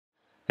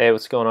Hey,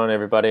 what's going on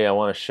everybody? I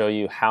want to show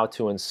you how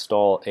to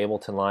install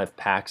Ableton Live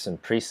Packs and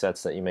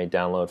presets that you may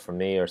download from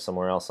me or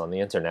somewhere else on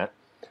the internet.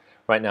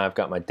 Right now I've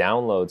got my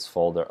downloads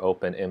folder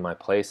open in my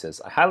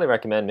places. I highly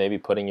recommend maybe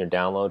putting your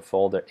download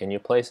folder in your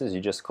places. You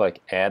just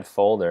click add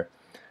folder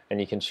and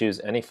you can choose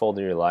any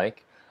folder you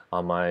like.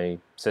 On my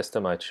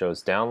system I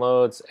chose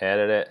downloads,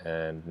 added it,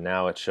 and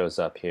now it shows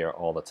up here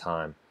all the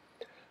time.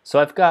 So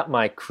I've got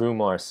my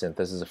Crewmar synth.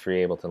 This is a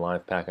free Ableton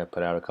Live pack I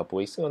put out a couple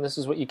weeks ago, and this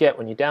is what you get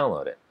when you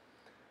download it.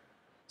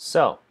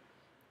 So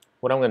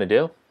what I'm going to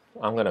do,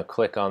 I'm going to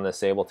click on this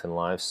Ableton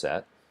Live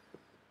set.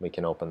 We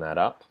can open that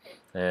up,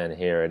 and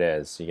here it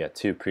is. You get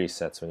two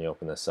presets when you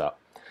open this up.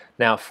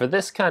 Now for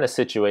this kind of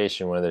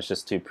situation where there's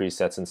just two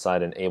presets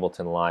inside an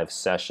Ableton Live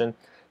session,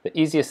 the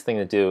easiest thing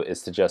to do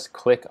is to just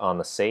click on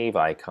the save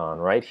icon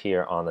right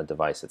here on the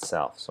device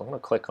itself. So I'm going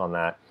to click on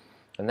that,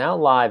 and now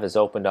Live has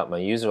opened up my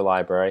user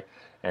library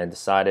and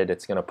decided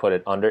it's going to put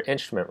it under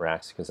instrument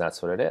racks because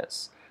that's what it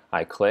is.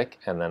 I click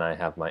and then I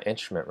have my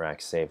instrument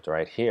rack saved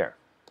right here.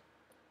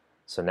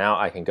 So now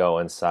I can go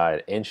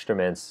inside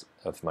instruments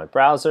of my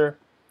browser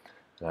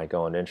and I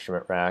go into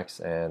instrument racks,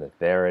 and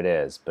there it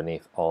is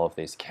beneath all of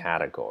these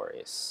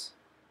categories.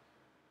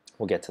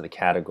 We'll get to the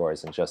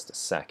categories in just a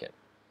second.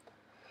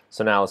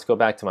 So now let's go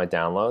back to my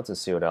downloads and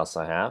see what else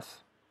I have.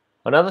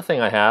 Another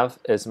thing I have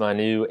is my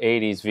new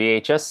 80s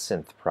VHS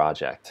synth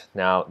project.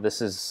 Now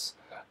this is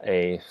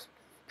a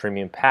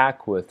premium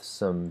pack with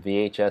some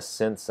VHS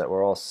synths that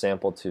were all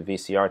sampled to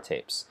VCR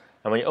tapes.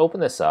 And when you open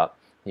this up,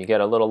 you get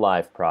a little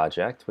live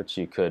project, which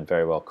you could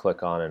very well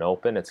click on and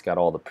open. It's got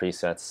all the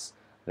presets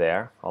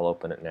there. I'll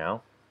open it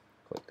now.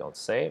 Click Don't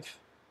Save.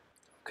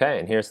 Okay,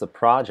 and here's the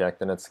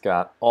project, and it's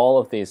got all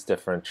of these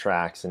different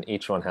tracks, and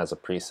each one has a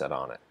preset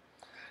on it.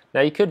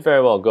 Now you could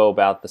very well go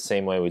about the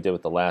same way we did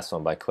with the last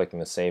one by clicking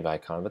the save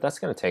icon, but that's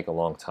going to take a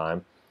long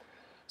time.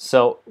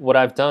 So what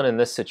I've done in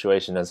this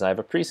situation is I have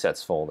a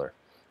presets folder.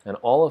 And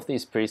all of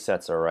these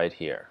presets are right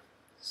here.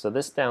 So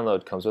this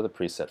download comes with a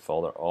preset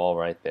folder all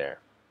right there.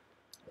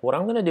 What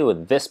I'm going to do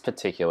with this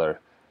particular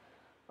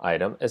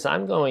item is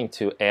I'm going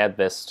to add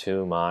this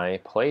to my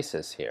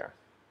places here.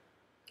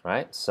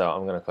 Right? So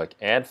I'm going to click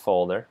add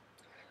folder.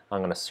 I'm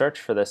going to search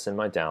for this in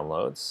my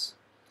downloads.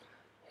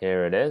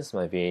 Here it is,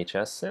 my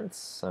VHS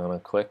synths. I'm going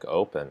to click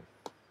open.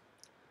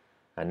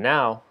 And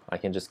now I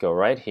can just go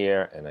right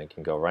here and I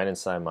can go right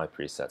inside my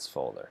presets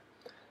folder.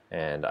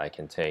 And I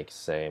can take,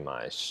 say,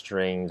 my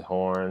stringed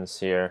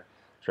horns here,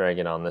 drag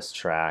it on this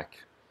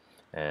track,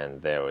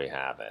 and there we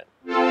have it.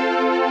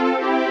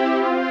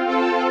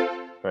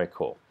 Very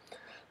cool.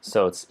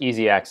 So it's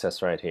easy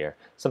access right here.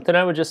 Something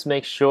I would just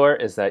make sure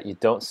is that you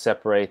don't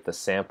separate the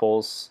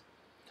samples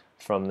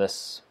from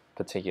this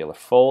particular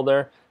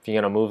folder. If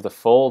you're going to move the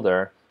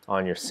folder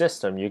on your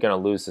system, you're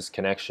going to lose this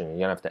connection.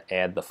 You're going to have to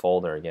add the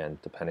folder again,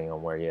 depending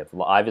on where you have.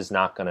 Live is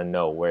not going to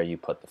know where you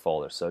put the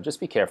folder. So just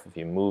be careful if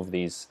you move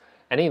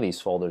any of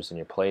these folders in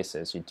your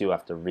places. You do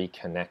have to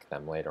reconnect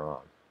them later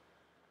on.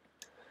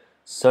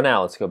 So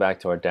now let's go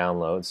back to our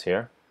downloads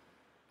here.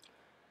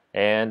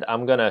 And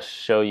I'm going to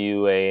show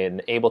you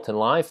an Ableton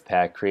Live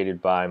pack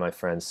created by my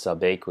friend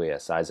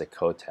Subaqueous, Isaac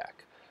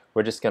Kotek.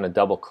 We're just going to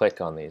double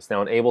click on these.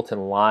 Now an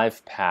Ableton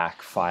Live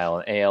pack file,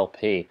 an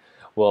ALP,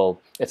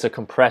 it's a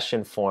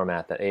compression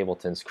format that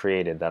Ableton's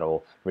created that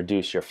will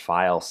reduce your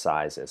file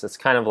sizes. It's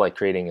kind of like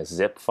creating a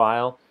zip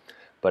file,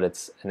 but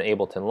it's an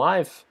Ableton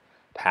Live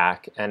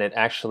pack, and it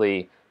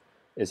actually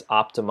is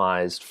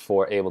optimized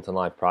for Ableton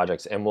Live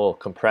projects and will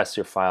compress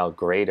your file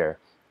greater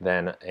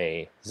than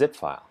a zip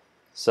file.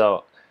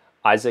 So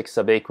Isaac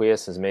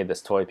Subaqueous has made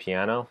this toy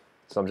piano,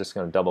 so I'm just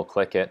going to double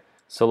click it.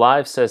 So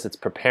Live says it's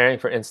preparing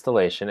for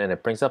installation, and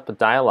it brings up a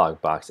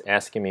dialog box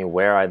asking me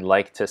where I'd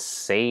like to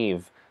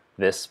save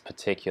this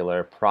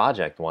particular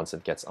project once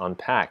it gets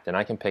unpacked, and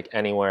I can pick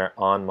anywhere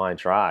on my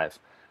drive.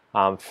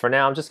 For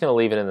now, I'm just going to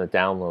leave it in the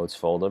downloads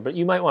folder, but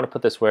you might want to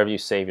put this wherever you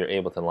save your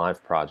Ableton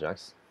Live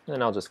projects.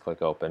 And I'll just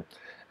click open.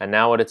 And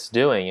now what it's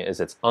doing is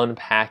it's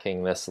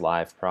unpacking this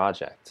live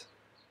project.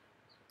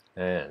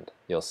 And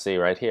you'll see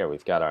right here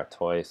we've got our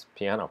toys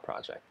piano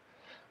project.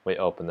 We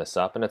open this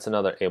up, and it's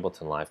another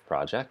Ableton Live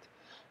project.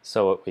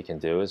 So what we can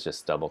do is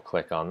just double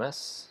click on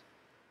this.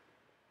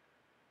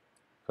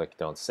 Click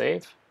Don't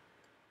Save.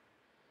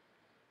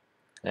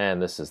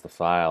 And this is the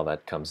file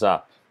that comes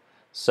up.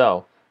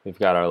 So we've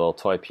got our little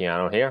toy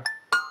piano here.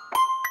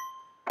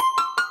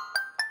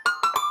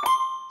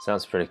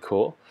 Sounds pretty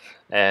cool.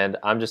 And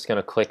I'm just going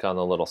to click on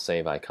the little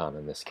save icon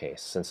in this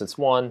case. Since it's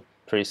one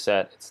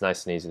preset, it's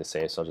nice and easy to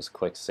save, so I'll just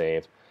click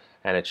save,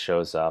 and it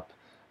shows up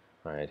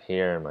right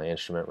here in my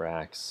instrument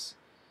racks,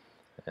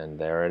 and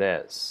there it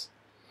is.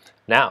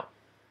 Now,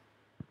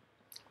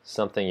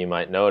 something you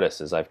might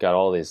notice is I've got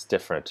all these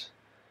different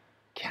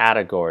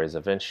categories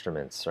of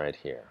instruments right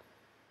here.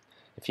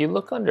 If you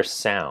look under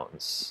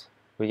sounds,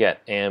 we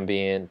get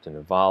ambient and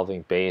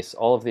evolving bass,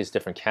 all of these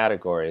different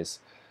categories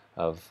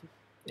of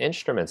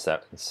instruments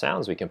and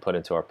sounds we can put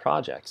into our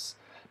projects.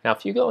 Now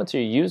if you go into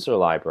your user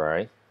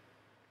library,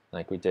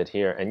 like we did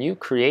here, and you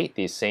create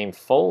these same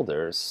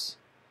folders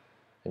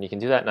And you can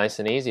do that nice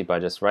and easy by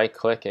just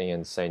right-clicking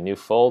and say New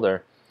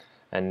Folder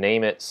and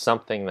name it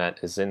something that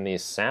is in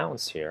these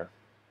sounds here.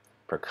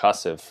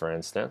 Percussive, for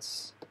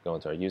instance. Go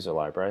into our user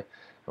library,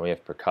 and we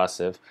have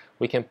percussive.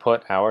 We can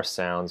put our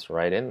sounds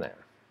right in there.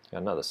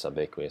 Got another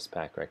subaqueous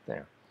pack right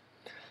there.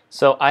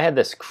 So I had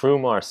this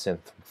Crumar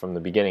synth from the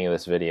beginning of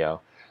this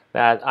video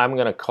that I'm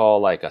going to call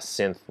like a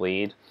synth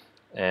lead,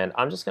 and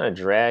I'm just going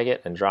to drag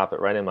it and drop it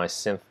right in my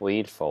synth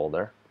lead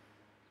folder.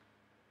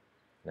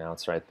 Now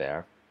it's right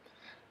there.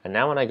 And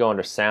now when I go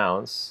under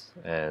sounds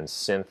and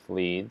synth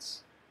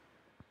leads,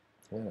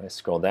 and I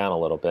scroll down a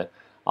little bit,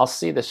 I'll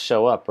see this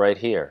show up right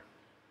here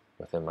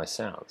within my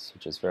sounds,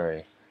 which is a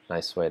very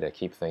nice way to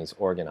keep things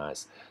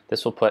organized.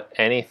 This will put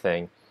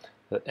anything,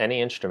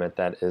 any instrument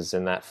that is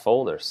in that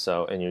folder.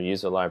 So in your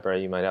user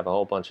library, you might have a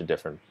whole bunch of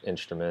different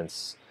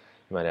instruments.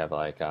 You might have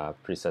like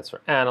presets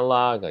for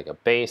analog, like a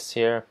bass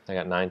here. I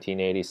got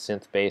 1980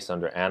 synth bass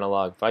under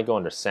analog. If I go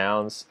under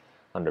sounds,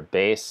 under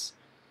bass,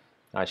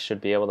 I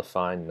should be able to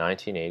find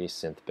 1980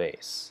 synth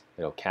bass.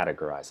 It'll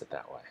categorize it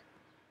that way.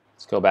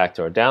 Let's go back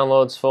to our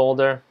downloads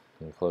folder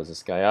and close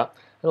this guy up.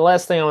 And the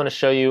last thing I want to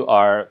show you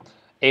are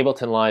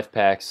Ableton Live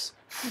Packs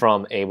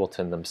from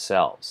Ableton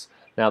themselves.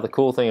 Now the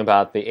cool thing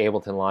about the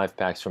Ableton Live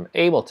Packs from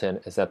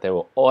Ableton is that they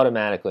will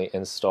automatically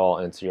install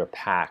into your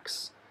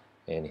packs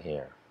in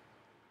here.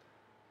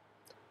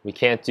 We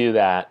can't do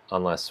that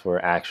unless we're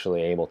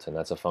actually Ableton.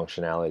 That's a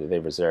functionality they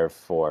reserve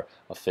for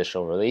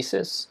official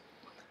releases.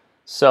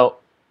 So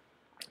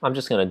I'm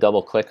just going to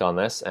double click on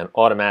this and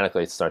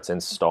automatically it starts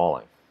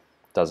installing.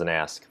 Doesn't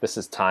ask. This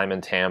is Time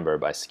and Timbre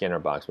by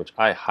Skinnerbox, which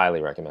I highly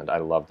recommend. I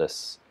love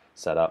this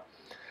setup.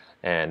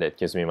 And it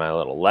gives me my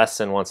little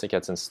lesson once it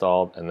gets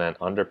installed. And then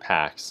under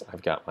packs,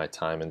 I've got my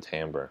Time and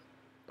Timbre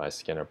by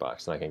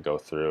Skinnerbox. And I can go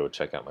through,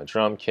 check out my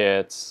drum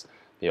kits,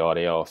 the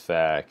audio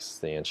effects,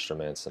 the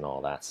instruments, and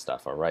all that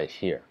stuff are right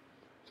here.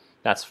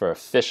 That's for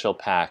official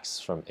packs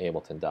from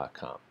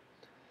Ableton.com.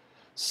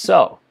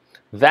 So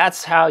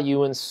that's how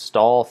you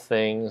install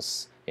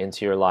things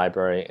into your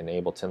library in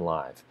Ableton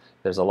Live.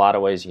 There's a lot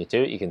of ways you can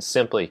do it. You can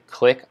simply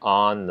click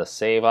on the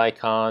save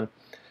icon.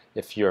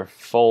 If your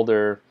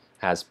folder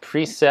has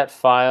preset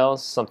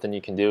files, something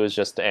you can do is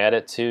just add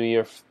it to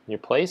your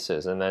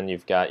places, and then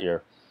you've got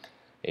your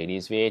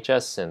 80s VHS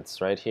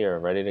synths right here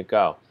ready to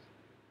go.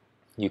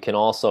 You can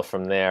also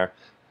from there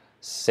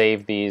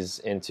save these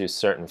into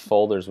certain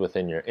folders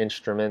within your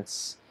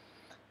instruments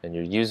and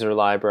your user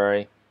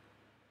library,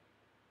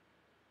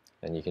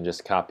 and you can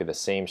just copy the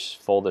same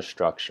folder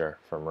structure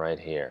from right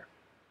here.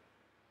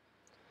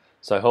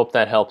 So I hope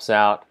that helps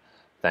out.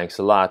 Thanks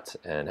a lot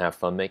and have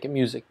fun making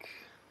music.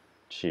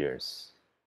 Cheers.